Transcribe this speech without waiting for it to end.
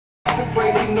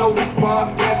Crazy, know the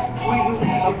spot, that's tweeting.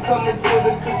 I'm coming to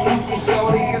the conclusion,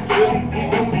 shorty, it's really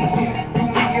easy. Do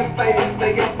me a favor,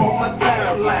 stay up on my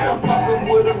timeline. Fucking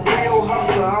with a real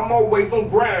hustler, I'm always on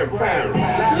grind pound.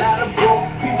 Lot of broke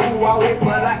people out here,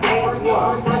 but I ain't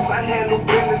one. First I handle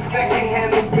business, second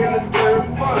handle business, third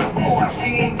fun.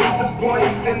 She ain't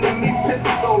disappointed, sending me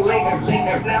pictures so late.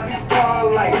 Now we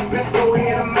starting like, bitch, go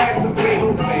ahead and masturbate.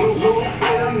 Little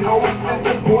silly hoe, send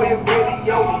the boy a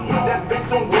video. Put that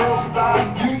bitch on World Star,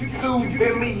 YouTube,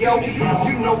 Vimeo.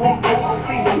 You know I'm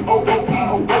overseas,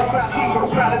 I'm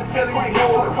trying to tell you,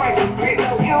 you're a fighter, bitch.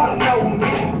 You don't know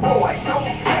me, boy. Don't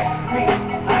text me.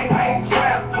 I ain't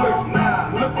trap flirt.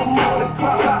 Nah, look, I'm on the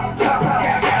clock.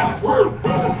 Got word.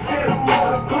 Said I'm on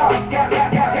the clock. Got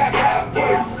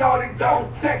word. Shorty, don't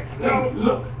text me.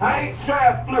 Look, I ain't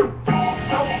trap flirt.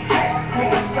 Don't text me.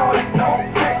 Shorty, don't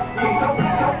text me. Don't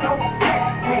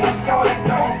text me. Shorty,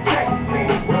 don't text me.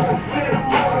 Said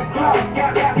I'm on the clock.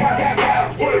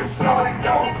 Got word. Shorty,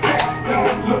 don't text me.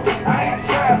 Look, I ain't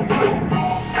trap flirt.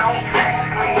 Don't text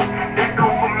me. That go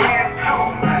for men too.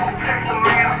 Text a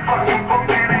man, fucking book,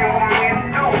 that ain't what men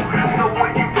do. So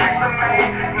when you text a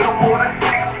man, no more than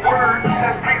 6 words.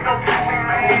 That please don't text me,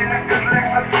 man. It's just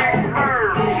like a 6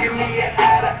 bird. Give me an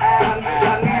eye to eye.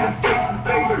 I need a face to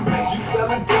face. You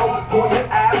selling dope on your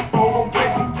iPhone, don't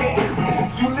get the case.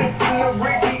 You listen to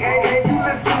Ricky, and you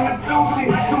listen to Doozy.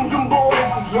 Them boys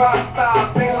is rock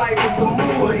stars, they like it's a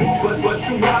movie. But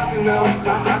you rockin' them,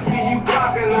 I see you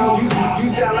blocking them. You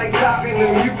sound like talking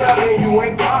them, you talking, you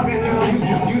ain't blocking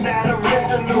them. You that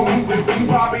original, you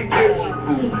probably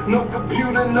digital. No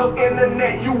computer, no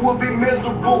internet, you will be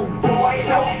miserable. Boy,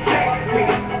 don't text me,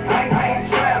 I ain't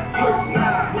trap flirt.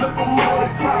 Nah, look, I'm on the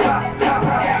clock,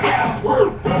 got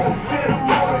word. Said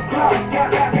I'm on the clock,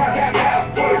 got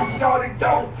word. Shorty,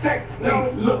 don't text me,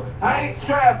 look, I ain't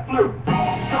trap flirt.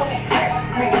 Don't text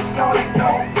me, shorty,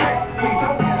 don't text me.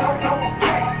 Don't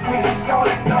text me,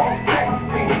 shorty, don't text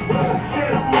me.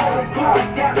 Said I'm on the clock,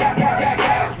 got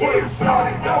word.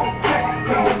 Shorty, don't text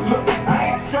me, look, I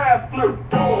ain't trap flirt.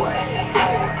 Boy.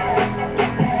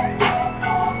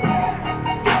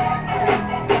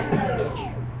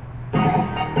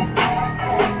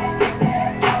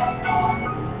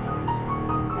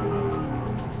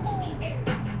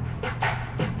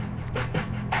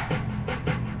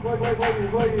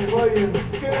 Voy,